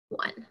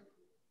one.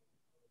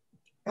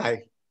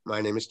 Hi, my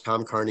name is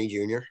Tom Carney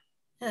Jr.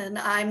 And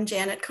I'm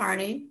Janet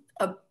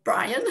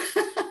Carney-O'Brien.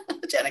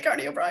 Janet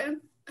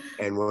Carney-O'Brien.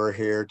 And we're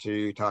here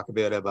to talk a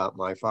bit about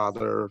my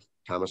father,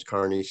 Thomas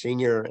Carney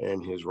Sr.,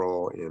 and his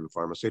role in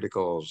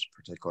pharmaceuticals,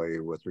 particularly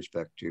with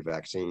respect to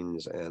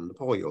vaccines and the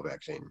polio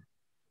vaccine.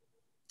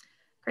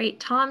 Great.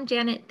 Tom,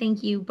 Janet,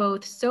 thank you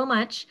both so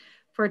much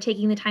for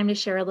taking the time to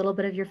share a little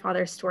bit of your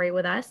father's story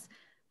with us.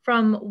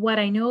 From what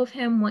I know of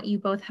him, what you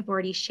both have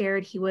already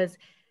shared, he was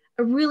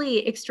a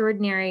really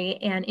extraordinary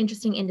and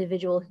interesting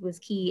individual who was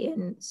key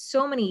in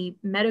so many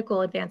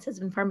medical advances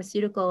and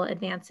pharmaceutical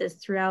advances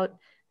throughout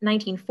the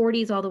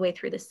 1940s all the way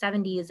through the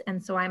 70s.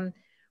 And so I'm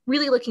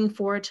really looking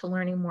forward to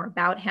learning more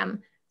about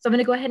him. So I'm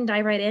going to go ahead and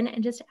dive right in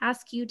and just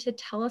ask you to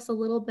tell us a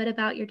little bit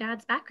about your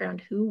dad's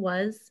background. Who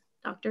was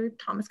Dr.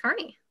 Thomas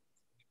Carney?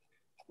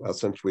 Well,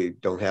 since we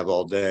don't have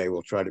all day,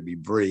 we'll try to be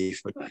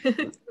brief. But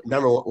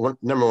number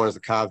one is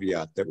the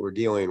caveat that we're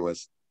dealing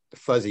with the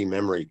fuzzy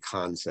memory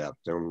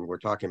concept, and we're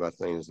talking about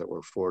things that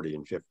were 40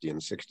 and 50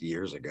 and 60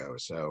 years ago.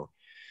 So,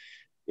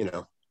 you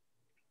know,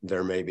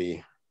 there may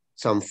be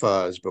some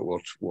fuzz, but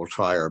we'll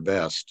try our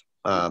best.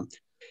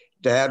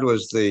 Dad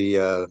was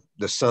the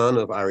son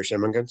of Irish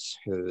immigrants.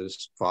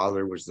 His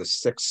father was the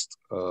sixth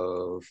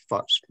of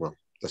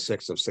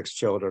six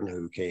children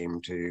who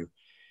came to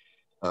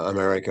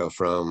America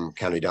from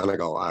County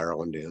Donegal,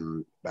 Ireland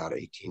in about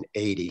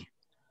 1880.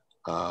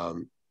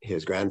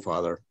 His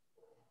grandfather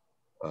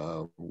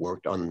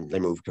they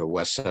moved to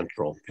West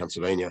Central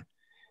Pennsylvania.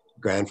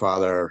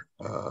 Grandfather,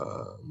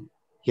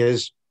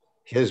 his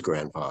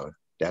grandfather,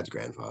 Dad's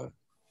grandfather,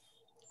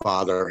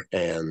 father,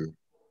 and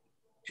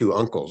two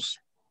uncles,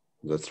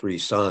 the three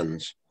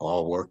sons,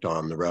 all worked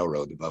on the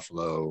railroad, the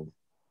Buffalo,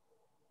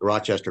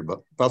 Rochester,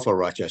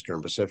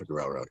 and Pacific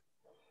Railroad.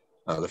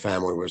 The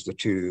family was the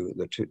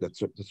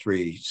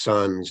three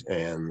sons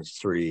and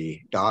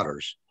three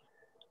daughters.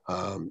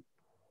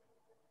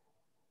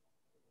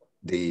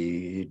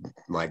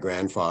 My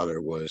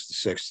grandfather was the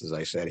sixth, as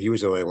I said. He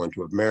was the only one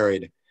to have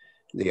married.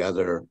 The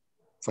other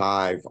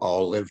five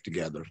all lived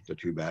together, the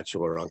two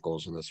bachelor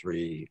uncles and the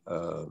three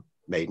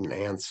maiden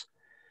aunts.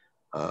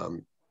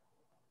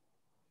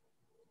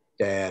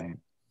 Dad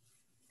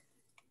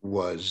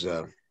was,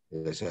 as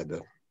I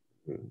said,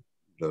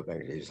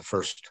 he's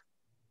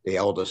the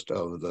eldest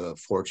of the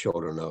four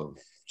children of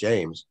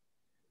James,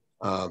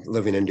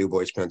 living in Du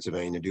Bois,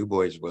 Pennsylvania. Du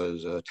Bois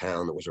was a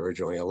town that was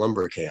originally a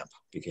lumber camp,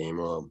 became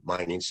a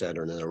mining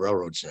center and then a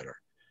railroad center.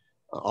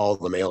 All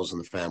the males in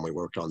the family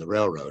worked on the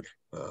railroad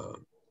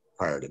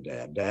prior to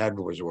Dad. Dad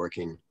was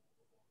working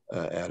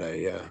at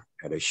a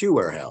shoe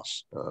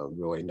warehouse,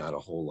 really not a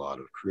whole lot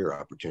of career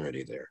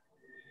opportunity there.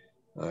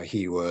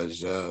 He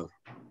was a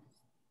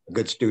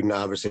good student,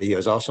 obviously. He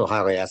was also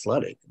highly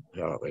athletic.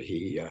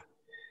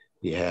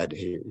 He had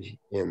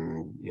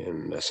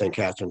in St.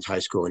 Catherine's High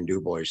School in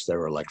Du Bois, there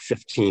were like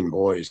 15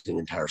 boys in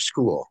the entire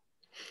school.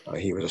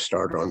 He was a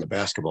starter on the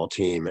basketball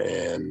team,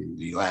 and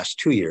the last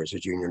 2 years, his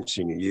junior and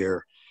senior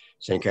year,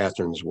 St.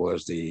 Catherine's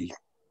was the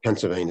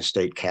Pennsylvania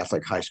State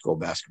Catholic High School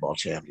basketball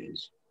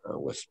champions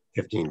with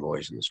 15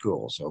 boys in the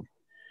school. So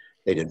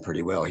they did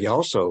pretty well. He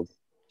also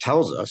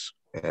tells us,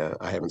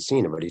 I haven't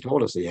seen him, but he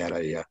told us he had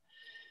a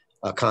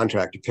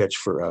contract to pitch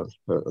for, at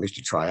least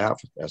to try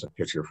out as a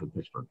pitcher for the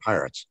Pittsburgh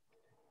Pirates.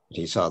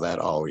 He saw that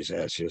always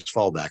as his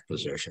fallback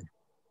position.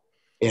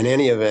 In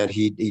any event,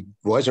 he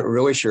wasn't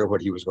really sure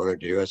what he was going to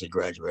do as he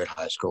graduated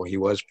high school. He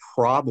was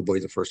probably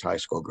the first high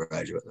school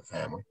graduate in the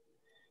family.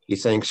 He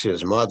thought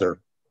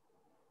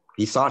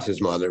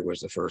his mother was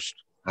the first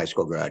high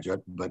school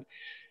graduate, but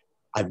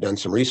I've done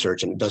some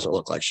research and it doesn't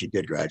look like she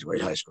did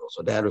graduate high school.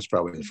 So Dad was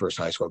probably the first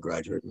high school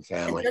graduate in the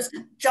family. And just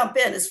to jump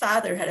in, his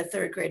father had a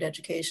third grade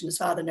education. His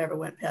father never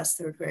went past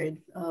third grade.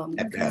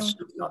 At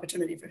best. An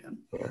opportunity for him.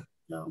 Yeah.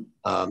 No.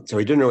 So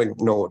he didn't really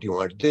know what he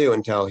wanted to do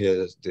until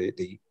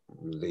the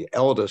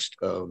eldest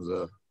of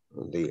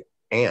the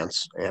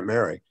aunts, Aunt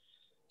Mary,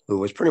 who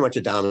was pretty much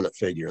a dominant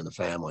figure in the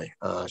family.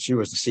 She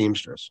was the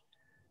seamstress.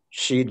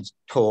 She'd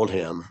told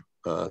him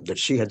that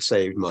she had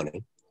saved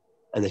money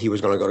and that he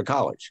was going to go to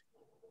college.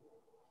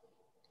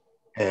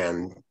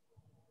 And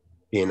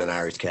being an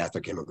Irish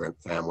Catholic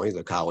immigrant family,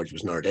 the college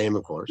was Notre Dame,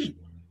 of course.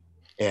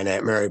 And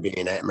Aunt Mary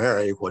being Aunt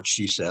Mary, what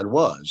she said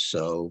was.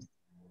 So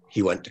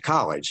he went to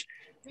college.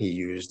 He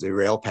used the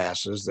rail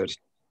passes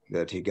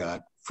that he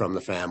got from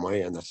the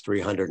family, and the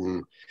 300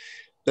 and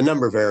the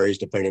number varies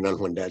depending on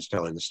when Dad's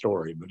telling the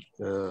story. But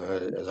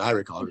as I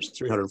recall, it was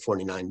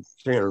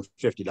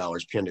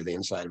 $350 pinned to the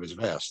inside of his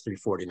vest,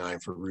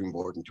 $349 for room,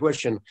 board, and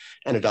tuition,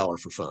 and $1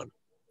 for fun.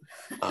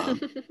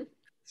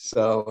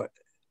 So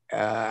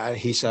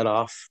he set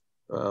off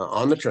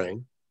on the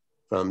train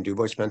from Du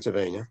Bois,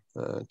 Pennsylvania,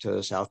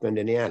 to South Bend,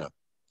 Indiana.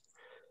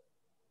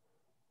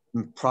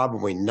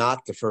 Probably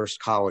not the first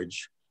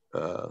college.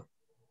 The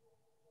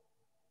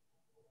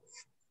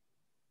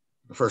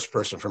first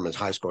person from his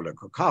high school to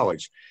go to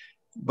college,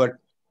 but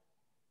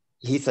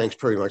he thinks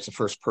pretty much the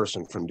first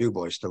person from Du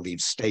Bois to leave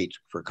state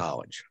for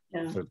college,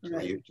 to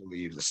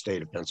leave the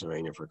state of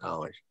Pennsylvania for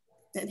college.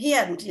 And he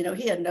hadn't,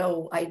 he had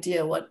no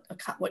idea what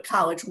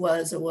college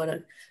was, or what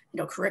a,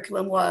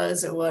 curriculum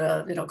was, or what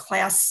a,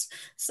 class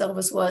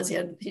syllabus was.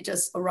 He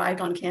just arrived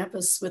on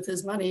campus with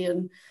his money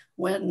and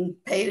went and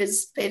paid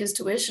his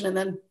tuition, and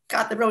then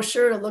got the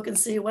brochure to look and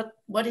see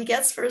what he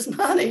gets for his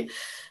money.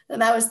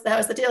 And that was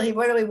the deal. He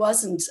really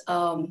wasn't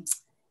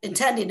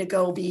intending to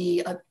go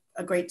be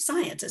a great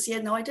scientist. He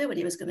had no idea what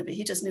he was going to be.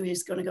 He just knew he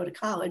was going to go to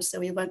college. So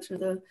he went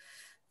through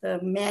the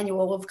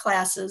manual of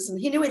classes, and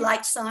he knew he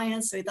liked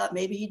science, so he thought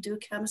maybe he'd do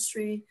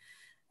chemistry.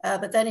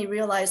 But then he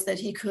realized that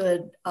he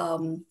could,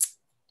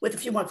 with a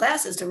few more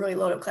classes, to really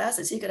load up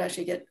classes, he could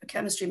actually get a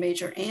chemistry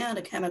major and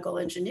a chemical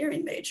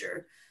engineering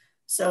major.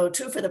 So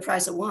 2 for the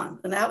price of 1.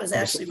 And that was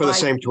actually for the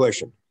same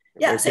tuition.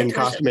 Yeah, it didn't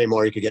cost him any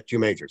more. You could get 2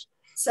 majors.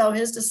 So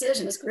his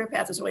career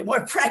path was way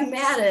more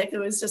pragmatic. It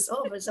was just,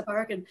 it's a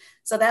bargain.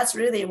 So that's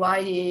really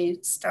why he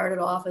started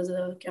off as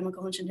a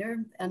chemical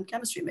engineer and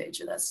chemistry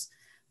major. That's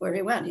where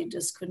he went. He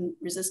just couldn't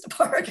resist a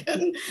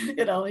bargain.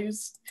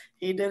 That's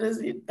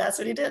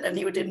what he did. And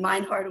he didn't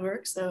mind hard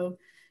work. So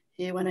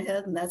he went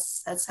ahead, and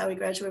that's how he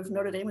graduated from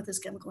Notre Dame with his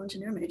chemical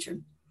engineer major.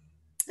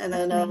 And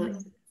then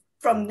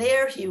from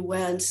there, he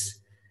went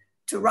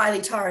to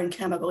Riley Tar and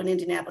Chemical in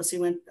Indianapolis. He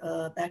went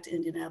back to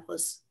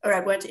Indianapolis, or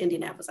I went to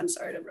Indianapolis, I'm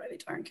sorry, to Riley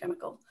Tar and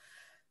Chemical,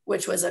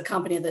 which was a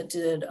company that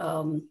did,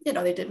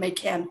 they did make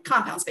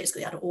compounds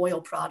basically out of oil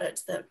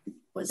products that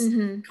was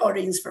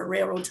coatings for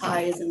railroad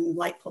ties and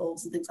light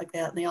poles and things like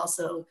that. And they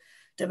also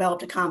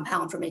developed a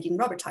compound for making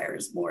rubber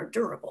tires more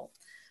durable.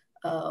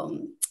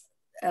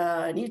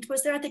 And he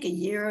was there, I think, a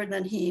year, and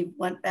then he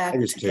went back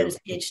to get his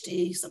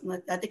PhD, something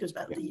like that. I think it was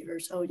about a year or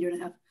so, a year and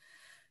a half.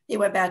 He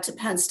went back to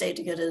Penn State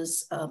to get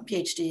his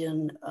PhD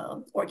in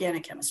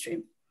organic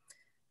chemistry,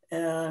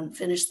 and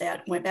finished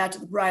that. Went back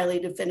to Riley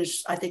to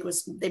finish, I think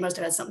they must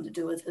have had something to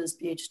do with his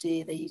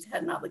PhD. They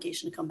had an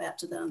obligation to come back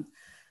to them.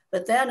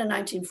 But then in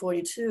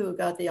 1942,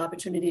 got the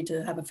opportunity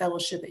to have a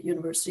fellowship at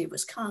University of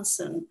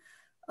Wisconsin.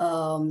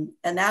 And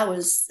that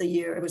was the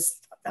year, it was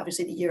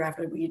obviously the year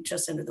after we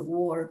just entered the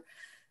war.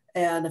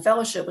 And the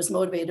fellowship was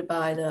motivated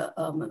by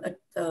the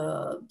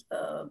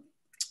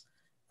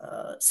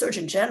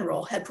Surgeon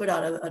General had put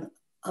out an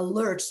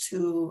alert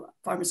to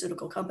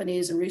pharmaceutical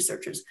companies and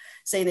researchers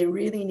saying they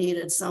really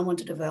needed someone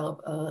to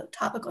develop a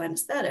topical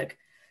anesthetic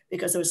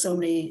because there were so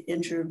many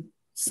injured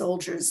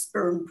soldiers,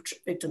 burn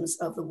victims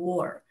of the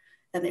war,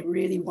 and they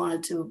really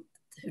wanted to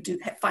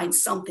find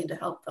something to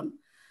help them.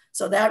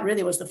 So that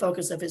really was the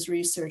focus of his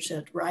research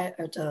at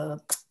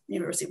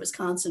University of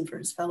Wisconsin for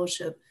his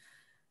fellowship.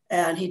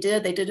 And they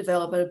did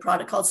develop a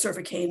product called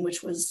Surfacane,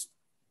 which was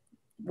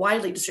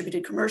widely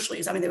distributed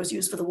commercially. I mean, it was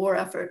used for the war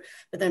effort,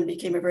 but then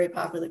became a very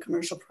popular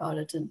commercial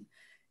product. And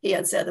he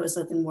had said there was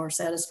nothing more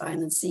satisfying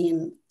than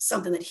seeing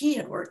something that he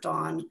had worked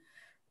on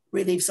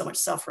relieve so much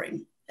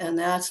suffering. And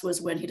that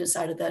was when he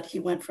decided that he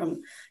went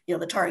from,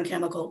 the tar and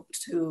chemical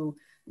to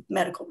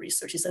medical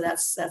research. He said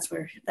that's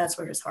where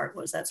his heart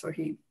was. That's where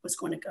he was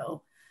going to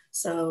go.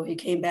 So he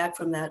came back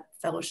from that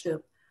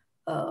fellowship.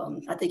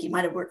 I think he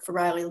might have worked for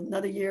Riley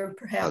another year,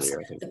 perhaps.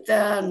 But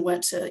then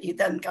he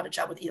then got a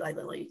job with Eli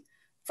Lilly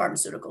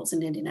Pharmaceuticals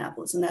in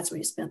Indianapolis, and that's where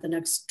he spent the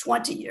next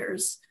 20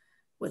 years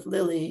with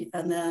Lilly.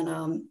 And then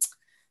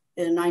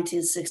in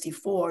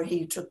 1964,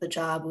 he took the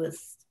job with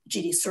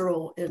G.D.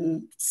 Searle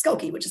in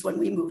Skokie, which is when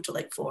we moved to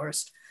Lake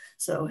Forest.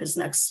 So his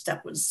next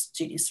step was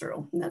G.D.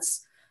 Searle, and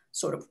that's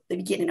sort of the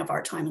beginning of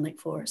our time in Lake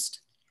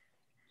Forest.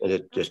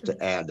 And just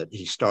to add that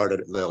he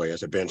started at Lilly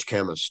as a bench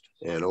chemist,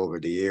 and over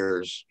the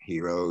years he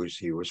rose.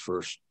 He was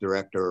first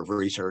director of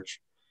research,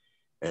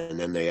 and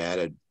then they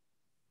added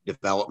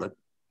development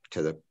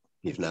to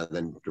he's now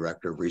then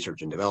director of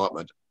research and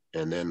development,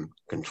 and then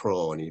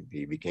control, and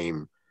he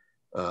became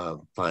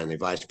finally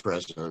vice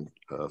president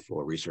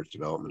for research,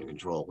 development, and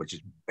control, which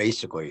is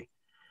basically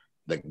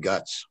the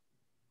guts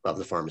of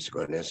the pharmaceutical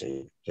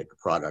industry. Take a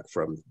product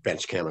from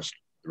bench chemist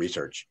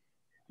research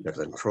to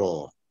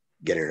control,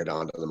 getting it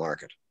onto the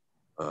market.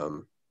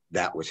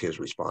 That was his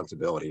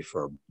responsibility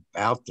for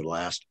about the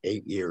last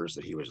 8 years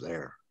that he was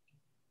there.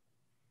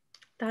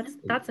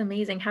 That's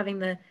amazing, having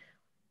the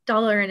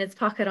dollar in his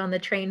pocket on the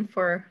train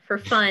for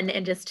fun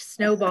and just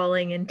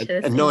snowballing into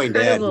this and knowing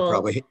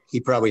incredible... Dad, he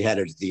probably had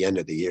it at the end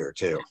of the year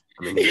too.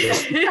 I mean,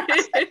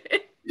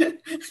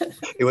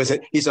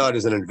 he saw it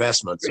as an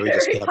investment, so he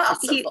just kept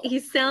it. He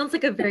sounds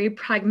like a very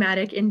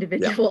pragmatic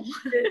individual.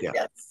 Yeah.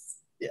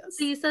 Yes.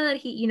 So you said that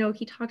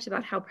he talked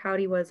about how proud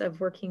he was of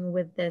working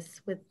with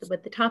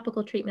the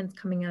topical treatments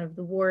coming out of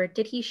the war.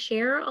 Did he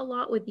share a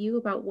lot with you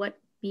about what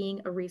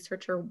being a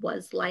researcher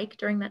was like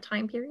during that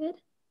time period?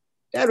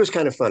 Dad was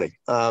kind of funny.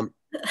 Well,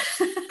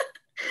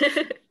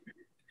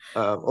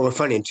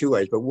 funny in two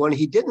ways, but one,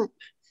 he didn't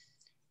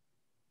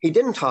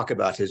talk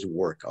about his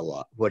work a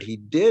lot. What he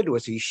did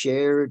was he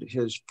shared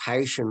his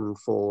passion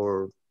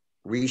for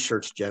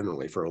research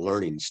generally, for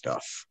learning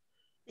stuff,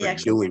 for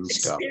doing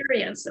stuff.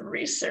 Experience of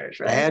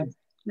research, right?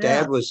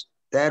 Dad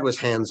was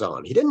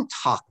hands-on. He didn't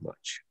talk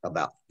much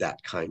about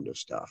that kind of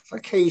stuff.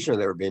 Occasionally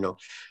there would be,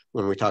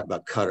 when we talk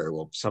about Cutter,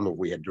 well,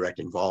 we had direct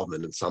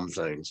involvement in some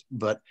things,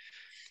 but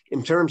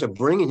in terms of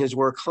bringing his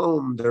work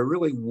home, there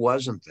really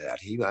wasn't that.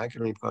 I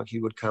can recall he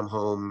would come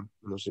home,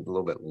 mostly a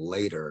little bit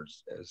later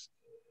as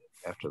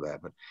after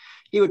that, but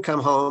he would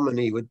come home and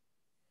he would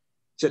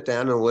sit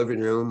down in the living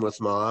room with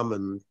mom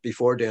and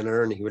before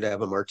dinner, and he would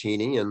have a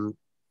martini and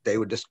they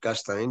would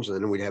discuss things,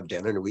 and then we'd have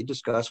dinner and we'd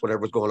discuss whatever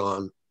was going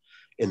on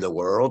in the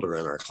world or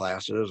in our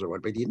classes or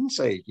what, but he didn't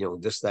say,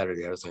 this, that, or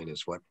the other thing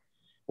is what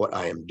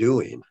I am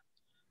doing.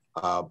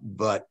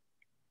 But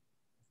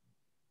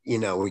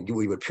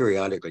we would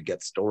periodically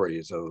get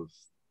stories of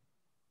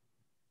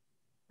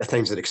the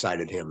things that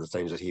excited him, the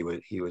things that he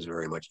was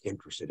very much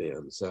interested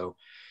in. So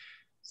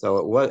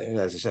it was,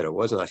 as I said, it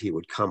wasn't that he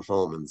would come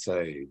home and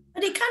say.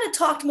 And he kind of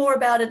talked more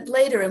about it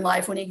later in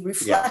life when he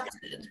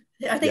reflected.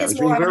 Yeah. I think it's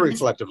more very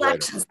reflective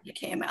reflections that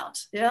came out.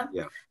 Yeah.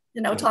 Yeah.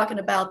 Talking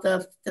about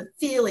the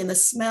feeling, the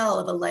smell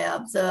of a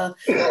lab, the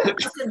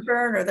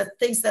burner, the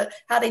things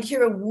how they'd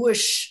hear a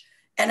whoosh.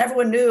 And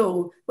everyone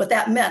knew what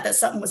that meant, that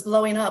something was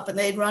blowing up, and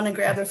they'd run and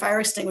grab their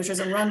fire extinguishers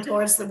and run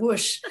towards the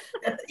whoosh.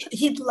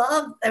 He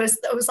loved,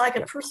 it was like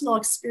a personal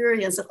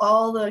experience of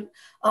all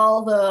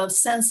the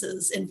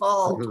senses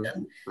involved.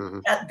 And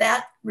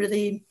that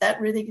really,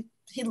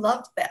 he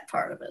loved that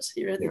part of it.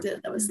 He really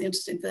did. That was the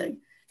interesting thing.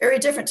 Very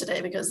different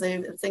today because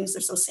things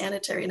are so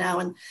sanitary now.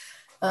 And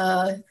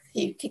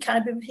he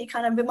kind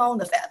of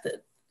bemoaned the fact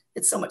that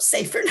it's so much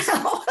safer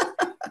now.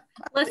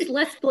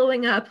 less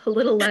blowing up, a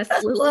little less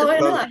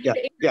blowing up.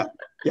 Yeah.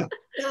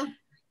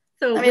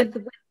 So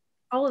with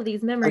all of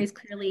these memories,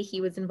 clearly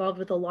he was involved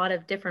with a lot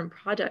of different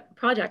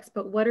projects,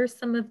 but what are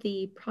some of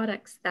the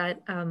products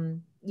that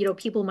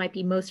people might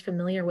be most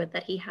familiar with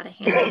that he had a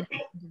hand in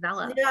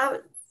develop? Yeah,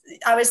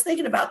 I was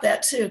thinking about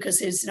that too,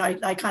 because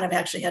I kind of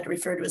actually had to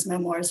refer to his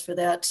memoirs for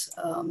that.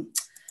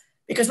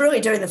 Because really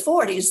during the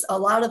 40s, a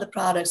lot of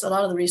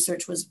the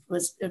research was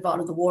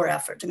involved in the war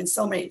effort. I mean,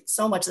 so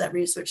much of that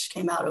research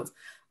came out of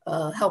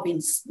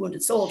helping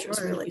wounded soldiers,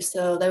 really.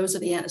 So those are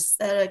the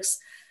anesthetics,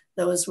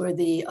 those were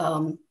the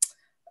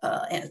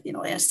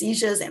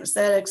anesthesias,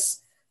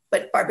 anesthetics,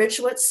 but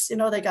barbiturates,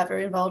 they got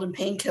very involved in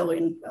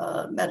pain-killing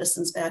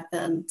medicines back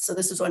then. So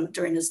this is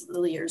during his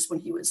Lilly years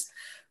when he was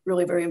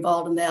really very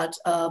involved in that.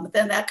 But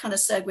then that kind of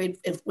segued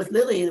with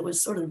Lilly. It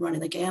was sort of running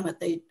the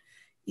gamut.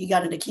 He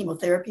got into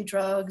chemotherapy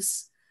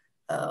drugs,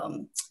 methadone.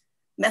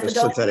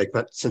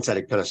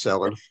 Synthetic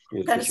penicillin.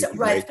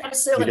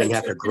 Penicillin. You didn't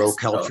have to grow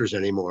cultures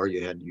anymore.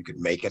 You could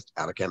make it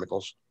out of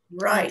chemicals.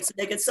 Right.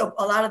 So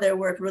a lot of their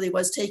work really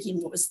was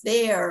taking what was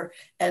there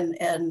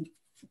and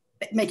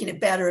making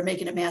it better and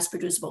making it mass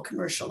producible,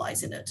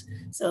 commercializing it.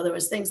 So there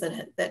was things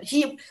that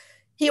he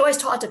always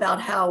talked about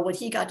how what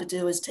he got to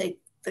do is take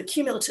the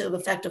cumulative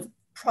effect of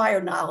prior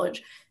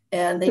knowledge,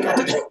 and they got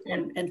to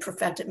and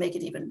perfect it, make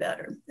it even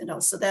better.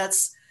 So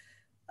that's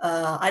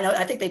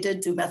I think they did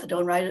do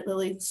methadone right at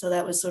Lilly. So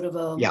that was sort of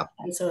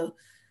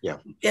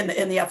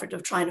in the effort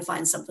of trying to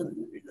find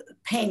something.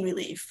 Pain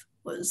relief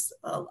was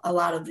a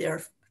lot of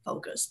their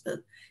focus. But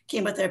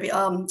chemotherapy,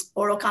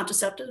 oral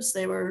contraceptives,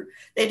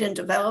 they didn't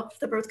develop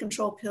the birth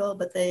control pill,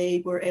 but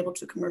they were able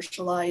to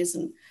commercialize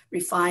and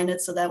refine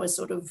it. So that was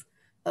sort of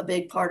a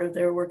big part of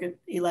their work at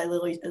Eli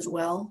Lilly as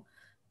well.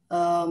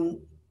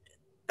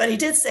 But he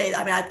did say,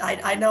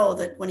 I know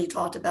that when he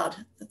talked about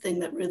the thing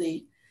that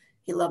really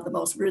he loved the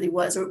most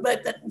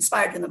but that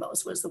inspired him the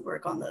most was the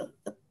work on the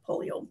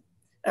polio,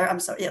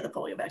 the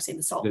polio vaccine,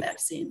 the salt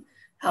vaccine,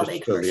 how they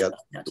commercialized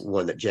it. The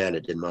one that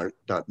Janet did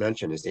not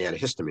mention is the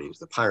antihistamines,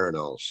 the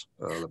Pyranols.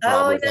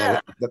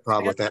 The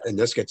problem with that, and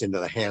this gets into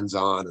the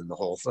hands-on and the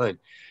whole thing,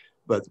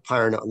 but the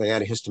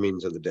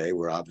antihistamines of the day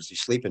were obviously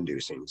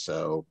sleep-inducing,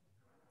 so.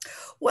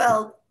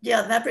 Well,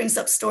 yeah, that brings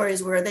up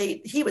stories where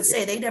he would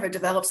say they never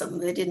developed something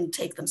they didn't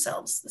take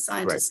themselves. The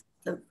scientists,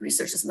 the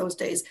researchers in those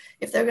days,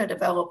 if they're going to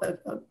develop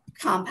a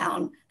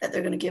compound that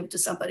they're going to give to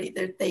somebody,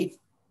 they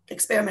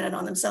experimented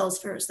on themselves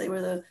first. They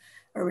were the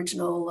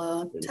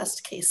original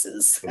test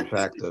cases. In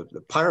fact, the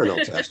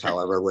Pyranol test,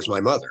 however, was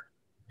my mother.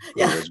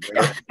 Yeah. Was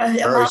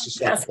very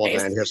susceptible to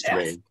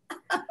antihistamine.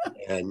 Yes.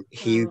 And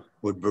he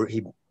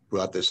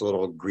brought this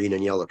little green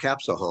and yellow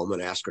capsule home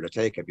and asked her to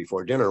take it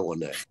before dinner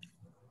one day.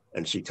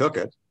 And she took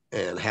it,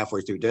 and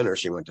halfway through dinner,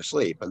 she went to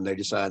sleep, and they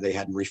decided they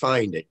hadn't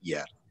refined it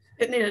yet.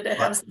 It needed to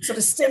have some sort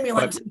of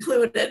stimulant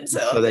included.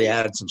 So they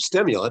added some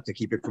stimulant to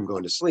keep it from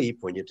going to sleep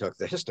when you took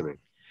the histamine.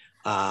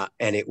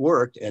 And it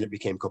worked, and it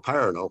became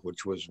Copyranol,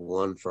 which was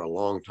for a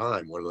long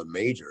time, one of the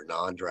major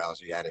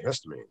non-drowsy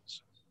antihistamines.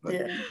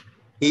 But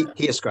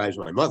he ascribes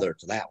my mother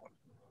to that one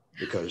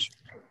because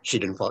she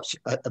didn't fall.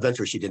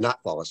 Eventually, she did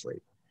not fall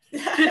asleep.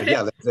 But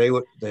yeah,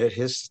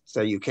 his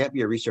say you can't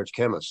be a research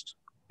chemist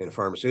in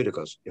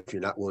pharmaceuticals if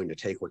you're not willing to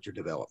take what you're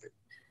developing.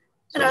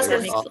 So and I was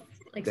going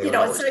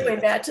to say, going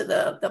back to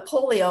the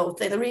polio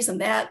thing, the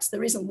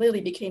reason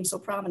Lilly became so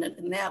prominent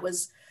in that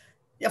was,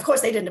 of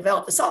course, they didn't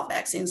develop the salt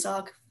vaccine, so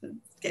I'll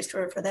get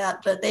credit for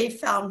that, but they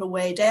found a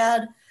way.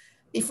 Dad,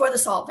 before the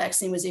salt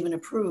vaccine was even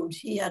approved,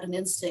 he had an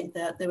instinct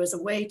that there was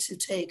a way to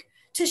take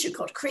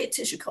create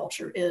tissue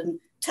culture in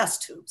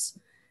test tubes.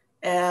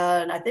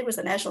 And I think it was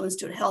the National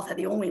Institute of Health had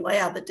the only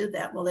lab that did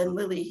that. Well, then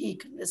he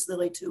convinced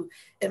Lilly to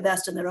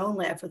invest in their own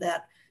lab for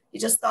that. He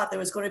just thought there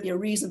was going to be a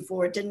reason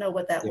for it, didn't know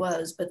what that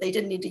was, but they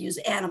didn't need to use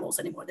animals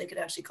anymore. They could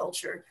actually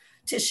culture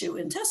tissue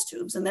in test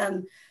tubes, and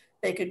then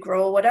they could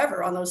grow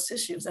whatever on those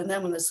tissues. And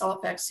then when the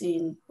Salk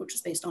vaccine, which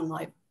is based on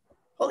like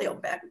polio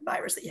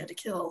virus that you had to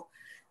kill,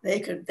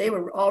 they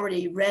were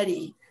already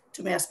ready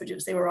to mass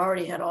produce. They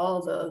already had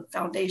all the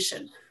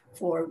foundation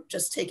for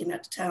just taking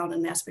that to town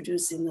and mass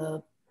producing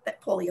that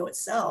polio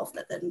itself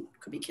that then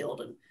could be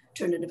killed and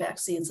turned into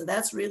vaccine. So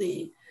that's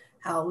really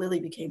how Lilly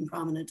became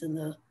prominent in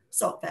the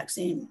Salk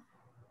vaccine.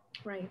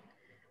 Right.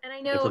 And I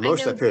know for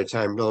most of that period of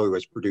time, Lilly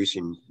was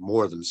producing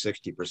more than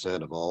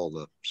 60% of all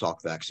the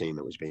Salk vaccine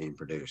that was being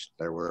produced.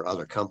 There were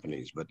other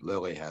companies, but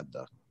Lilly had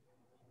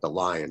the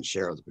lion's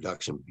share of the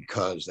production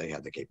because they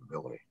had the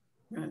capability.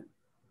 Right.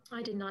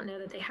 I did not know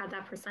that they had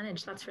that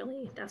percentage. That's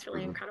really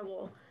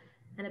incredible,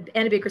 and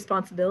a big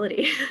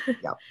responsibility.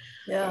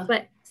 Yeah.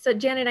 But so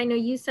Janet, I know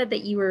you said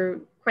that you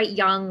were quite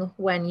young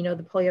when,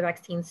 the polio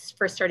vaccines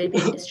first started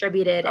being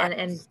distributed,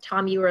 and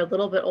Tom, you were a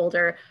little bit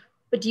older.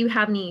 But do you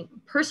have any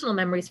personal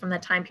memories from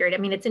that time period? I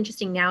mean, it's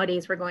interesting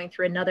nowadays we're going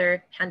through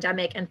another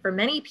pandemic, and for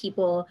many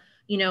people,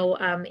 in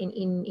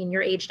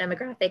your age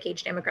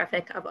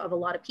demographic of a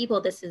lot of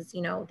people, this is,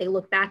 they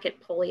look back at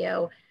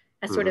polio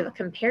as sort of a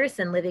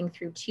comparison, living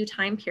through two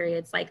time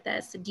periods like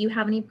this. Do you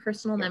have any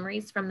personal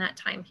memories from that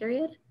time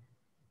period?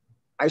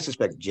 I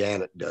suspect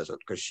Janet doesn't,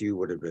 because she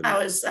would have been. I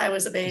was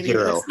a baby.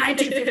 Zero. It was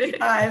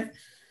 1955.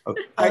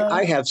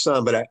 I have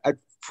some, but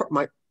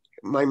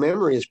my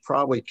memory is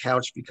probably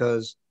couched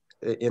because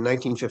in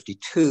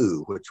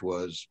 1952, which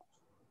was,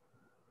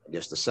 I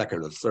guess, the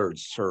second or third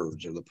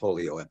surge of the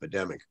polio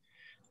epidemic,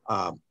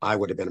 I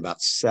would have been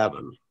about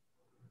 7,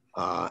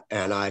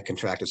 and I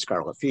contracted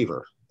scarlet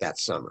fever that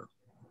summer.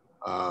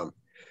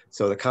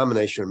 So the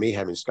combination of me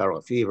having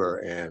scarlet fever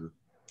and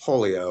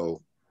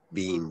polio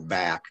being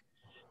back,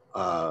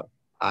 I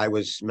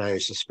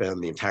managed to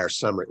spend the entire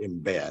summer in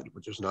bed,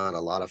 which was not a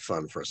lot of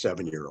fun for a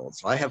 7-year-old.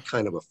 So I have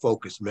kind of a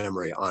focused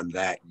memory on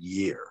that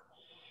year.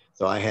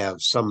 So I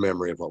have some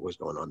memory of what was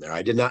going on there.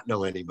 I did not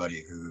know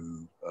anybody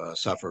who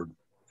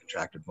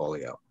contracted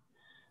polio.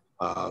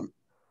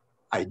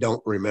 I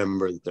don't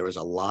remember that there was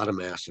a lot of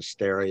mass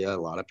hysteria, a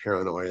lot of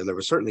paranoia. There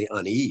was certainly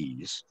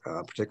unease,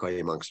 particularly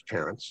amongst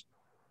parents.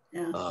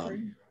 Yeah.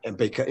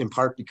 And in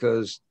part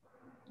because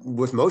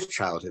with most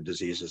childhood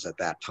diseases at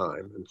that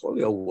time, and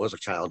polio was a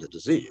childhood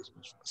disease, it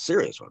was a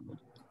serious one.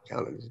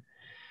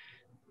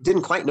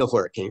 Didn't quite know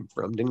where it came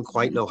from, didn't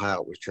quite know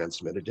how it was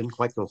transmitted, didn't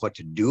quite know what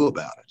to do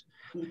about it.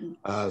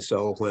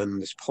 So when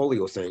this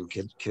polio thing,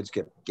 kids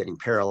kept getting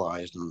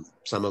paralyzed and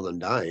some of them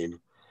dying,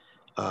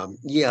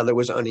 there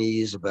was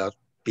unease about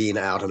being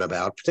out and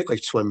about,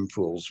 particularly swimming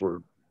pools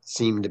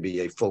seemed to be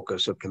a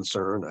focus of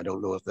concern. I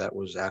don't know if that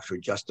was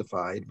actually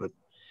justified, but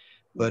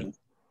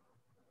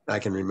I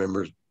can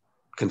remember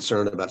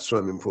concern about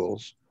swimming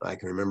pools. I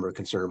can remember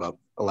concern about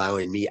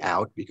allowing me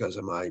out because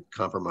of my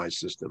compromised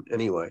system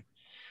anyway.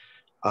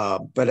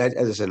 But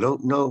as I said,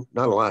 no,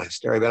 not a lot of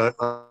hysteria.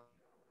 But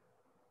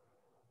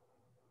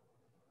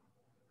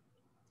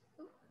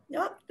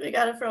Yep, we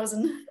got it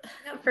frozen.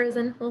 Yep,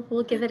 frozen.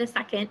 We'll give it a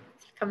second.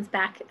 It comes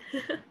back.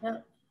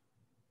 Yep.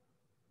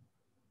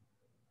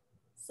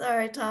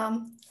 Sorry,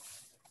 Tom.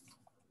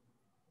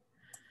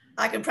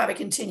 I could probably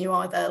continue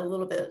on with that a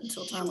little bit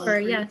until Tom. Sure,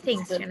 yeah,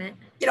 thanks, Janet.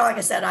 Like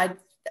I said,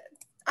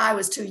 I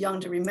was too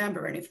young to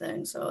remember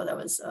anything, so that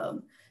was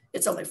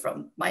it's only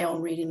from my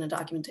own reading and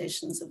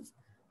documentations of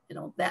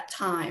that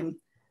time.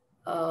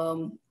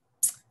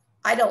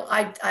 I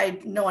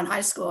know in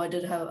high school I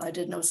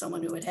did know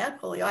someone who had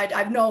polio.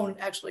 I've known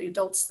actually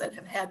adults that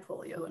have had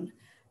polio and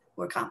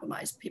were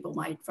compromised. People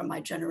from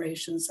my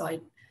generation, so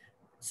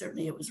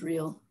certainly it was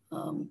real.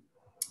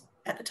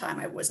 At the time,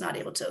 I was not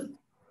able to.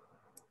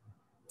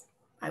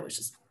 I was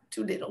just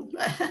too little.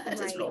 I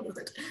just rolled with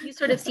it. You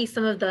sort of see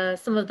some of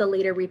the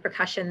later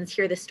repercussions,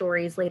 hear the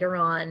stories later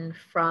on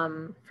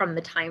from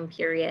the time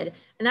period,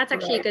 and that's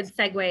actually a good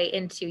segue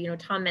into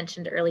Tom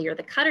mentioned earlier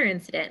the Cutter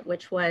incident,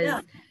 which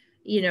was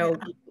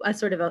a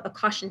sort of a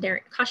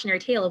cautionary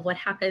tale of what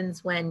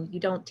happens when you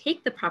don't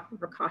take the proper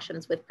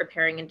precautions with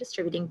preparing and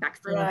distributing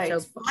vaccines.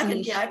 Right. So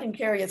I can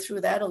carry you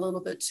through that a little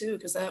bit too,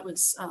 because that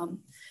was and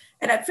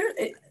at first,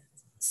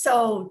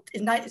 so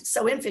in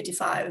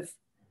 55.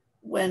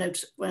 When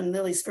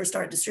Lilly first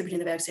started distributing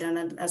the vaccine, and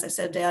then, as I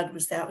said, that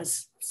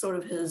was sort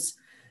of his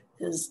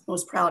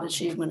most proud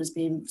achievement as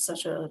being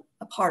such a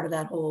part of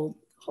that whole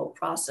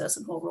process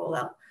and whole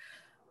rollout.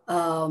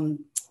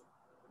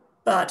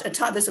 But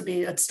this would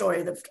be a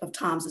story of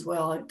Tom's as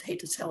well. I hate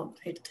to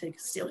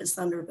steal his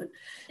thunder, but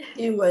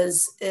he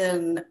was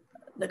in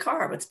the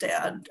car with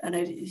Dad, and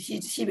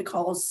he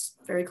recalls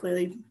very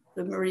clearly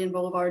the Meridian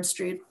Boulevard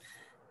street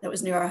that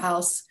was near our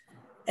house.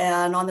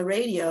 And on the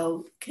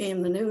radio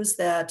came the news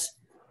that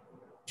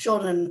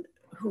children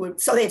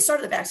so they had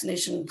started the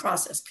vaccination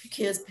process.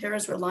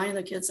 Parents were lining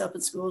their kids up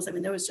at schools. I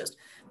mean, there was just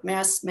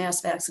mass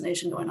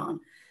vaccination going on.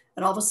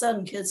 And all of a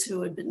sudden, kids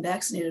who had been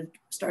vaccinated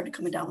started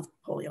coming down with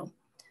polio.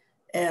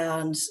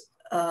 And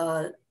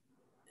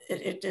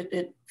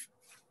it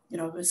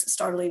it was a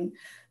startling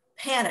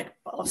panic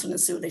all of a sudden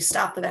ensued. They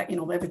stopped the back,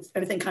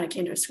 everything kind of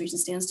came to a screeching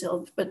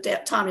standstill. But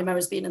Tom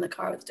remembers being in the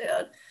car with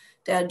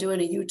Dad doing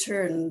a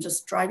U-turn and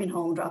just driving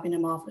home, dropping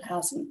him off at the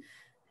house and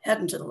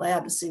heading to the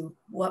lab to see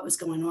what was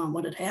going on,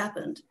 what had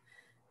happened.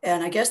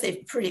 And I guess they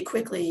pretty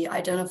quickly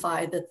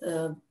identified that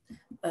the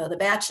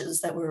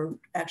batches that were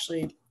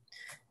actually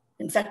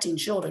infecting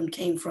children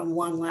came from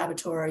one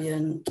laboratory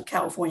in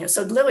California.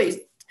 So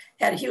Lilly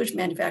had a huge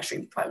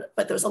manufacturing product,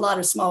 but there was a lot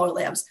of smaller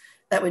labs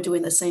that were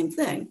doing the same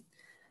thing.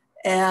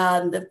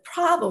 And the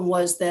problem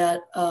was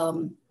that,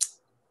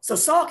 so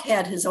Salk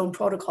had his own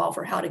protocol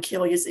for how to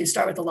kill. You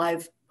start with the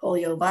live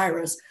polio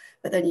virus,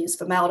 but then you use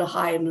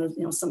formaldehyde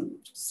and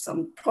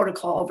some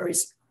protocol, very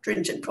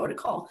stringent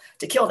protocol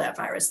to kill that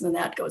virus. And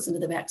then that goes into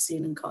the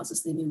vaccine and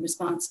causes the immune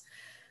response.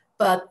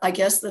 But I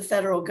guess the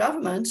federal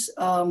government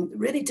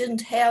really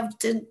didn't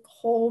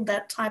hold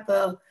that type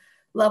of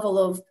level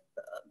of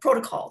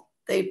protocol.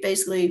 They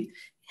basically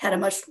had a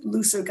much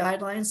looser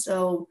guideline.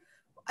 So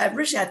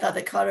originally I thought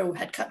that Carter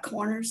had cut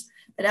corners,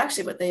 but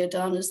actually what they had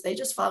done is they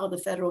just followed the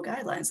federal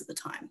guidelines at the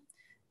time.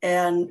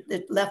 And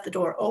it left the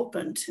door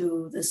open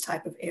to this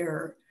type of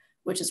error,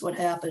 which is what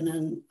happened.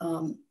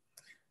 And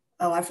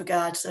I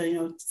forgot,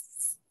 so,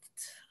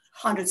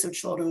 hundreds of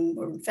children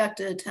were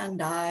infected, 10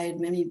 died,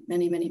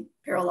 many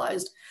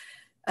paralyzed.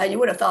 And you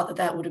would have thought that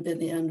that would have been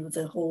the end of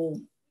the whole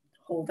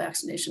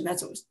vaccination.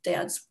 That's what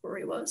Dad's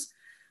worry was.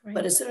 Right.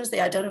 But as soon as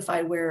they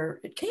identified where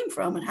it came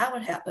from and how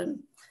it happened,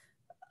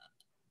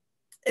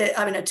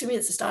 to me,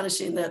 it's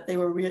astonishing that they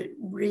were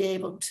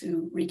able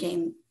to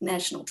regain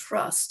national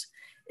trust.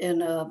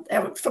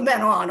 From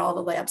then on, all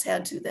the labs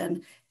had to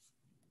then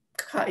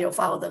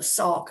follow the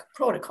Salk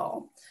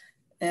protocol.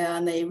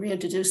 And they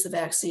reintroduced the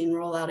vaccine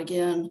rollout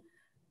again.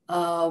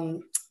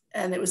 And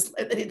it was,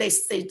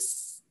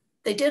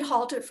 they did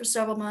halt it for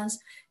several months.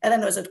 And then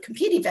there was a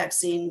competing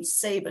vaccine,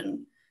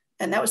 Sabin,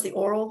 and that was the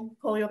oral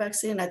polio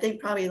vaccine. I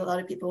think probably a lot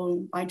of people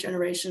in my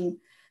generation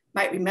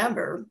might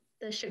remember.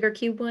 The sugar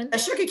cube one? The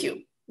sugar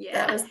cube.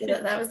 Yeah.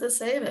 That was the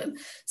Sabin.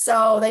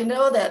 So they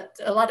know that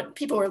a lot of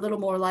people are a little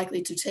more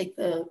likely to take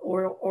the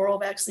oral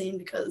vaccine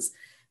because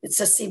it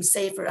just seems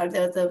safer.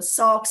 The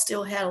Salk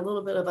still had a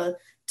little bit of a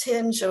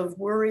tinge of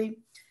worry.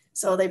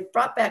 So they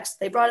brought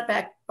it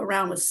back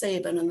around with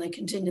Sabin and they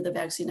continued the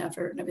vaccine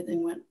effort and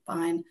everything went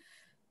fine.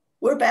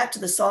 We're back to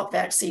the Salk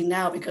vaccine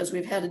now because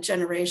we've had a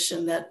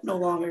generation that no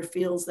longer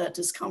feels that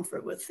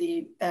discomfort with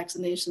the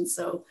vaccination.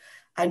 So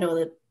I know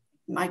that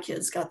my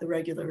kids got the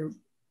regular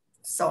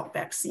Salk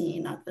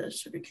vaccine, not the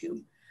sugar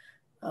cube.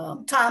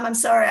 Tom, I'm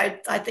sorry,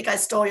 I think I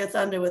stole your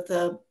thunder with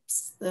the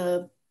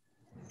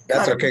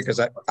That's okay, because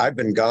I've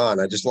been gone.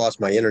 I just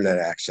lost my internet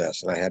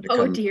access and I had to come.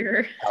 Oh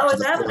dear. Oh, is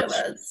that what it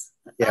was?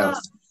 Yeah.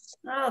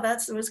 Oh,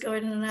 that's what was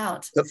going in and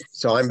out.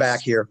 So I'm back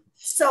here.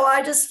 So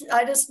I just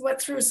went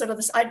through sort of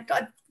this.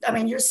 I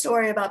mean, your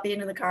story about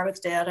being in the car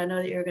with Dad. I know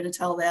that you're going to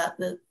tell that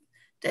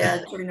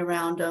Dad putting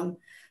around him.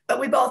 But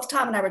we both,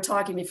 Tom and I were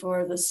talking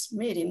before this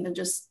meeting, and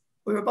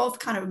we were both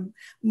kind of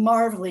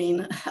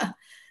marveling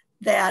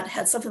that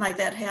had something like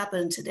that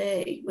happen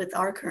today with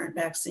our current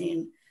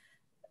vaccine.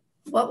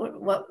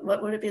 What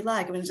would it be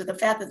like? I mean, the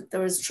fact that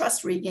there was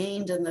trust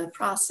regained in the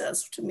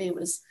process to me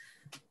was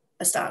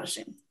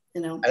astonishing.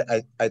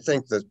 I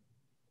think that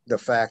the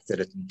fact that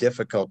it's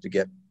difficult to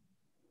get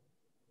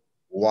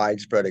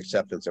widespread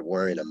acceptance of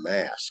wearing a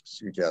mask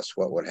suggests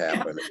what would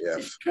happen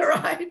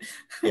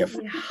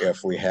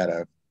if we had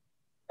a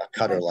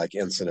Cutter-like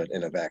incident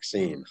in a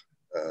vaccine.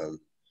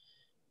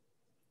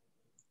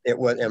 It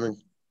was,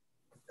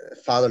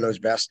 father knows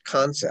best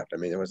concept.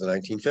 It was the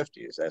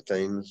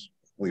 1950s.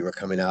 We were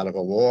coming out of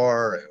a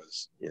war. It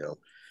was, the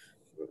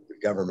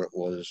government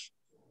was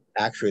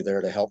actually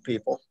there to help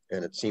people,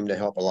 and it seemed to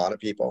help a lot of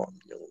people.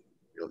 You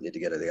don't need to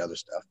get into the other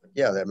stuff, but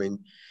yeah,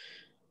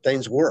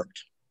 things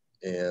worked.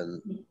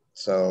 And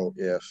so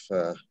if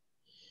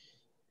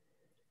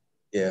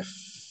it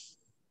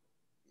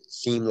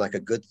seemed like a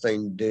good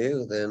thing to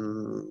do,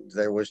 then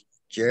there was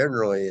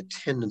generally a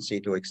tendency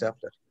to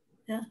accept it.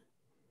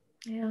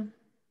 Yeah,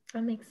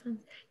 that makes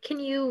sense. Can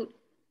you,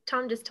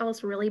 Tom, just tell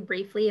us really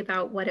briefly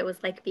about what it was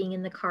like being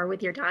in the car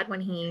with your dad when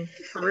he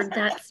heard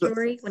that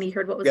story, when he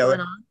heard what was going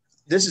on?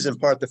 This is in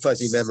part the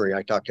fuzzy memory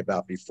I talked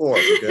about before,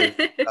 because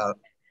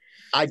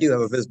I do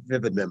have a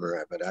vivid memory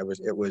of it. I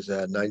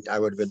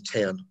would have been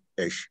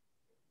 10-ish.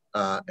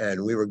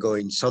 And we were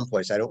going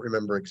someplace. I don't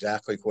remember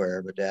exactly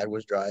where, but Dad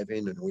was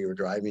driving and we were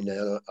driving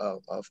down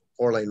a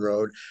 4-lane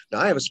road.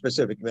 Now I have a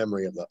specific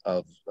memory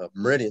of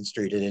Meridian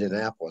Street in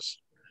Indianapolis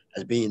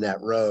as being that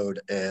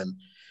road. And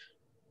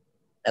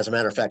as a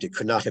matter of fact, it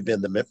could not have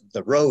been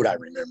the road I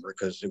remember,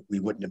 because we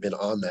wouldn't have been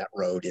on that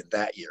road in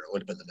that year. It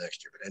would have been the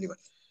next year. But anyway,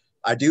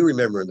 I do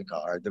remember in the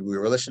car that we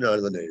were listening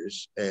to the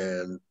news,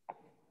 and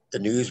the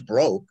news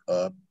broke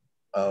of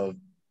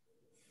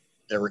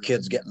there were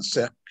kids getting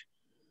sick.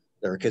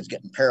 There were kids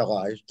getting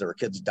paralyzed. There were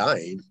kids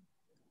dying,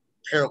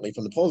 apparently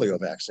from the polio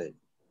vaccine.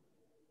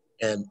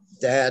 And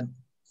Dad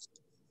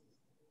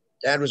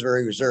Dad was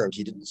very reserved.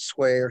 He didn't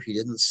swear. He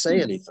didn't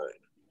say anything.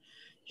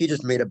 He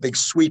just made a big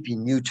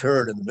sweeping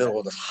U-turn in the middle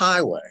of the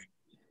highway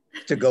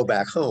to go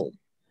back home.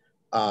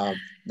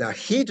 Now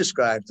he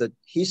described that,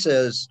 he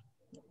says,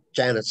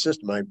 Janet's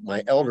sister,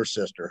 my elder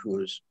sister,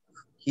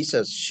 he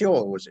says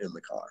Sheila was in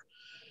the car,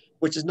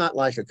 which is not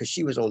likely because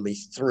she was only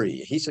 3.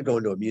 He said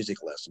going to a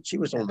music lesson. She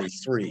was only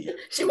 3.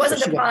 She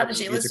wasn't a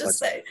prodigy, let's just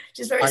say.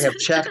 She's very. I have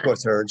checked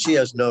with her and she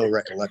has no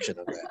recollection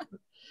of that.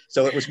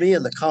 So it was me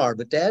in the car,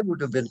 but Dad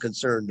would have been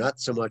concerned not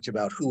so much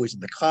about who was in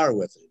the car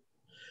with him,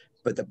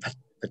 but the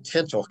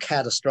potential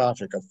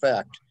catastrophic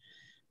effect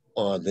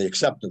on the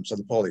acceptance of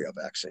the polio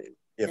vaccine.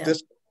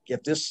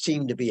 If this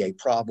seemed to be a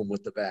problem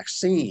with the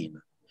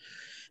vaccine,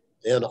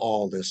 then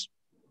all this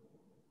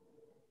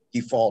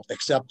default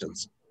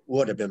acceptance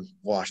would have been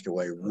washed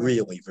away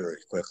really very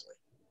quickly.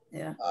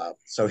 Yeah.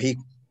 So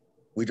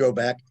we drove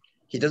back.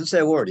 He didn't say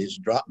a word. He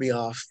just dropped me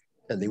off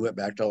and they went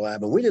back to the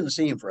lab, and we didn't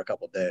see him for a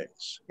couple of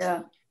days.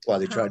 Yeah. While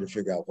they tried to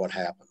figure out what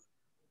happened.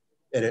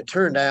 And it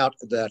turned out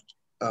that,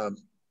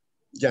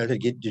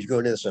 Janet, did you go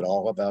into this at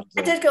all about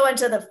I did go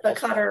into the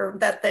cutter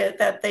that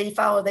they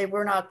followed. They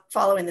were not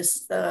following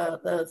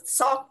the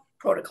Salk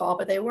protocol,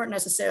 but they weren't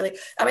necessarily,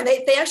 I mean,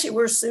 they actually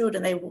were sued,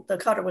 and the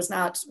cutter was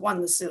not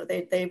won the suit.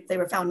 They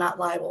were found not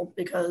liable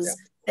because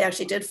they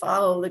actually did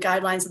follow the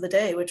guidelines of the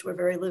day, which were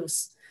very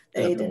loose.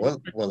 One of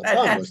the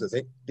problems was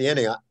that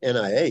the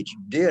NIH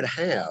did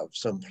have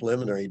some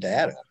preliminary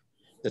data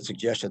that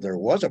suggested there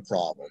was a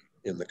problem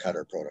in the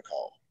cutter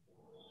protocol.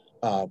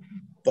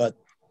 But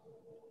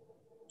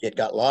it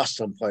got lost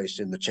someplace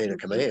in the chain of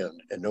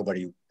command and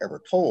nobody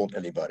ever told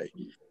anybody.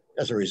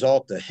 As a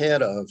result, the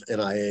head of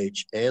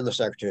NIH and the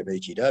secretary of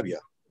HEW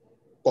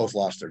both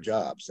lost their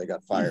jobs. They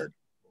got fired.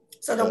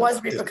 So there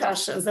was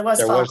repercussions. There was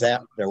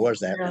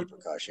that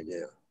repercussion,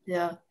 yeah.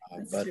 Yeah.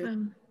 But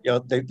you know,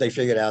 they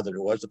figured out that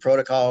it was the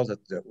protocol, that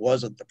it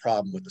wasn't the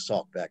problem with the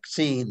Salk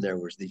vaccine. There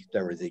were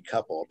the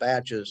couple of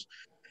batches.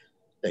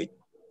 They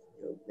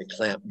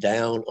clamped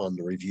down on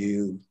the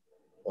review,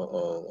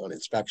 on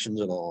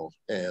inspections and all,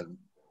 and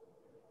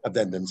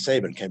then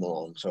Sabin came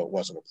along, so it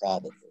wasn't a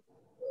problem.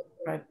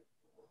 Right.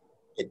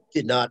 It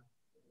did not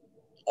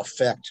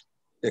affect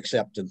the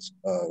acceptance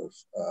of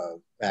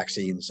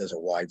vaccines as a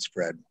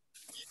widespread.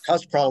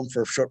 Caused a problem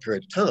for a short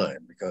period of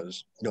time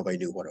because nobody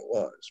knew what it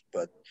was.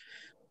 But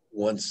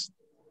once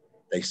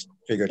they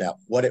figured out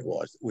what it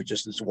was, with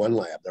just this one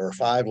lab, there were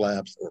 5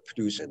 labs that were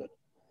producing it.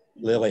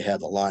 Lilly had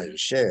the lion's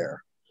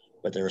share,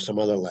 but there were some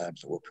other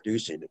labs that were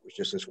producing it. It was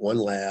just this one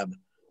lab,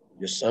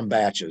 just some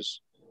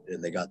batches,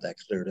 and they got that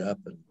cleared up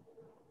and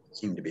it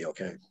seemed to be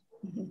okay.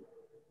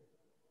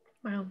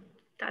 Wow,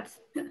 that's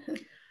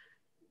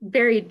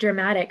very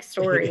dramatic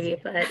story,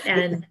 but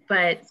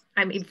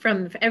I mean,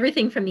 from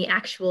everything from the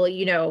actual,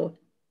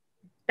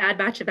 bad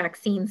batch of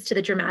vaccines to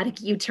the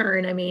dramatic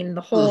U-turn, I mean,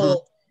 the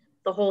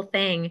whole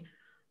thing.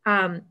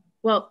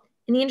 Well,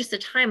 in the interest of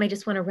time, I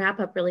just want to wrap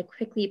up really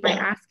quickly by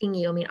asking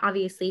you, I mean,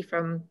 obviously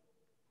from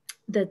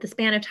the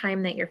span of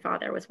time that your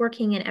father was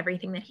working and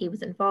everything that he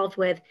was involved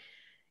with,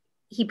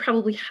 he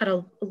probably had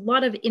a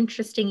lot of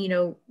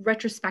interesting,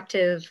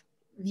 retrospective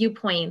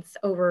viewpoints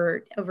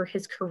over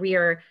his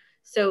career.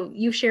 So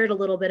you shared a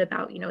little bit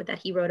about, that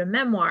he wrote a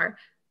memoir.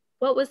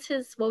 What was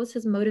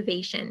his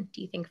motivation,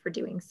 do you think, for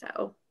doing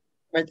so?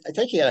 I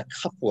think he had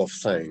a couple of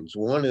things.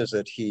 One is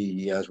that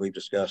he, as we've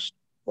discussed,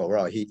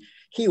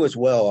 he was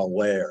well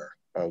aware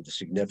of the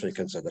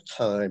significance of the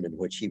time in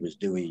which he was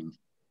doing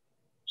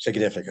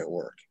significant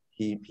work.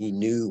 He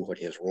knew what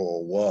his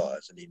role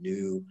was, and he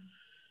knew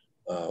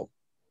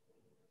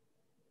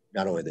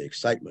not only the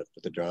excitement,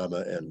 but the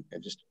drama and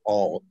just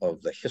all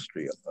of the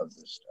history of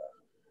this stuff.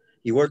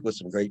 He worked with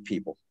some great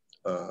people.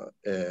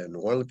 And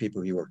one of the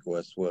people he worked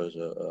with was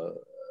a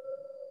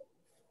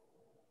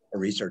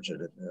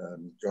researcher,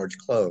 George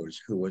Close,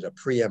 who was a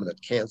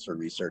preeminent cancer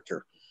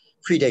researcher,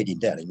 predating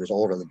Dad. He was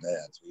older than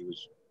Dad, so he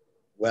was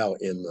well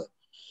in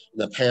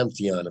the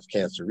pantheon of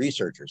cancer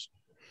researchers.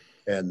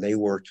 And they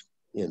worked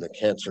in the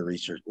cancer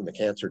research, in the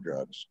cancer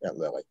drugs at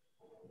Lilly.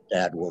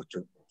 Dad worked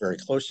very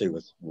closely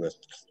with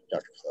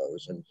Dr.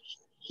 Close, and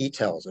he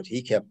tells it,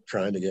 he kept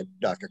trying to get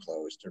Dr.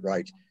 Close to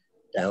write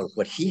down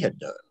what he had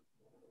done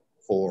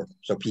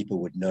so people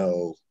would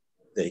know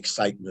the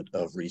excitement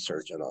of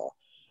research and all.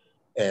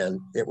 And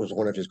it was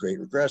one of his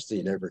great regrets that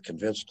he never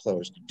convinced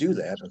Close to do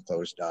that, and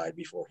Close died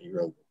before he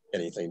wrote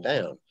anything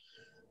down.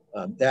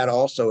 Dad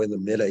also in the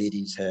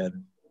mid-'80s had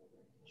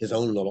his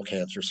own little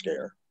cancer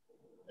scare.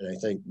 And I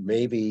think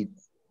maybe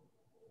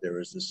there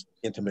was this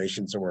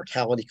intimations of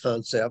mortality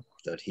concept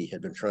that he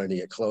had been trying to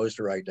get Close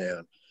to write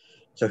down.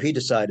 So he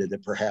decided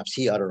that perhaps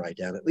he ought to write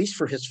down, at least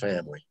for his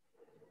family.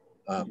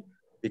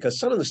 Because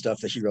some of the stuff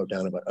that he wrote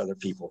down about other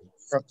people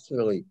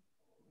clearly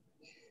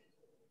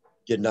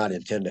did not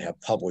intend to have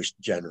published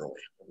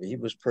generally. I mean, he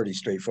was pretty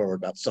straightforward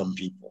about some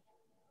people,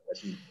 but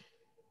he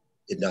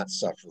did not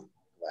suffer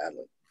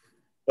gladly.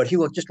 But he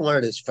just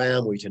wanted his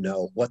family to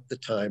know what the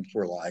times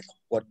were like,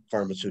 what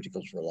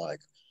pharmaceuticals were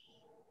like,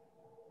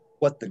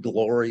 what the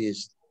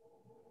glorious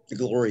the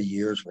glory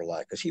years were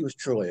like, because he was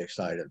truly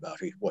excited about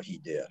what he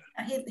did.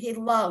 He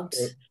loved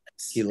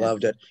He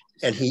loved it.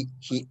 And he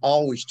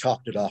always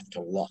chalked it off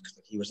to luck.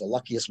 He was the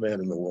luckiest man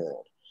in the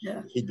world.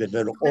 Yeah. If he'd been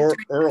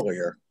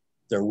earlier,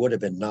 there would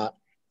have been not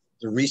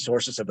the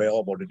resources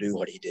available to do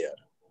what he did.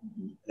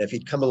 Mm-hmm. And if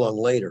he'd come along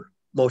later,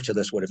 most of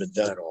this would have been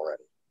done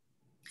already.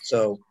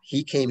 So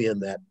he came in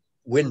that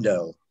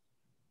window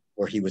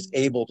where he was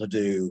able to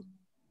do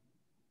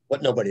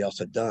what nobody else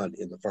had done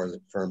in the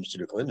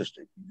pharmaceutical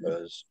industry,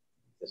 because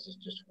this is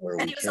just where we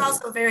came. And he was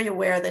also very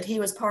aware that he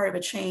was part of a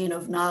chain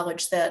of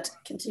knowledge that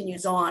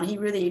continues on. He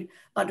really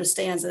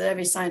understands that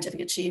every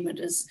scientific achievement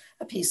is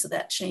a piece of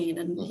that chain.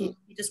 And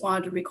he just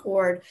wanted to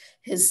record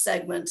his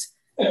segment.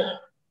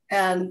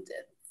 And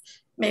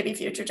maybe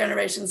future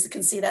generations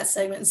can see that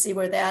segment and see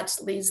where that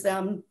leads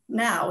them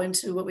now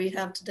into what we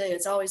have today.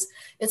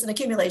 It's an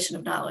accumulation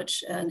of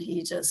knowledge. And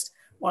he just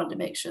wanted to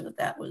make sure that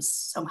that was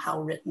somehow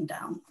written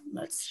down.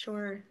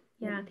 Sure.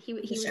 Yeah. He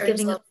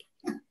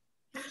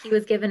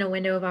was given a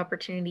window of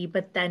opportunity,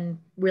 but then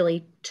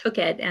really took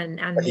it and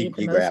made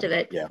the most of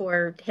it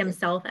for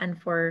himself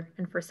and for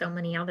so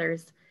many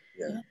others.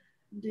 Yeah.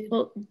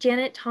 Well,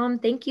 Janet, Tom,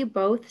 thank you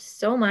both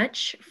so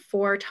much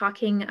for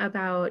talking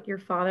about your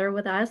father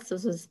with us.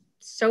 This was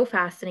so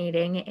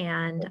fascinating,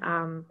 and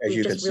as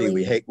you can see,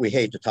 we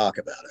hate to talk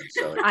about it.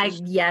 So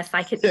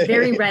I could be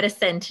very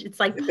reticent. It's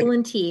like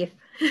pulling teeth.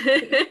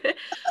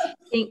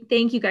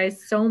 Thank you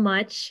guys so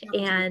much,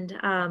 and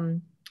I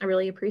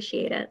really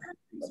appreciate it.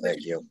 Well,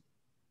 thank you.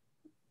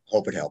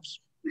 Hope it helps.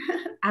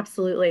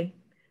 Absolutely.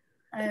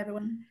 Bye,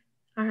 everyone.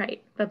 All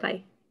right.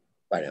 Bye-bye.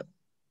 Bye now.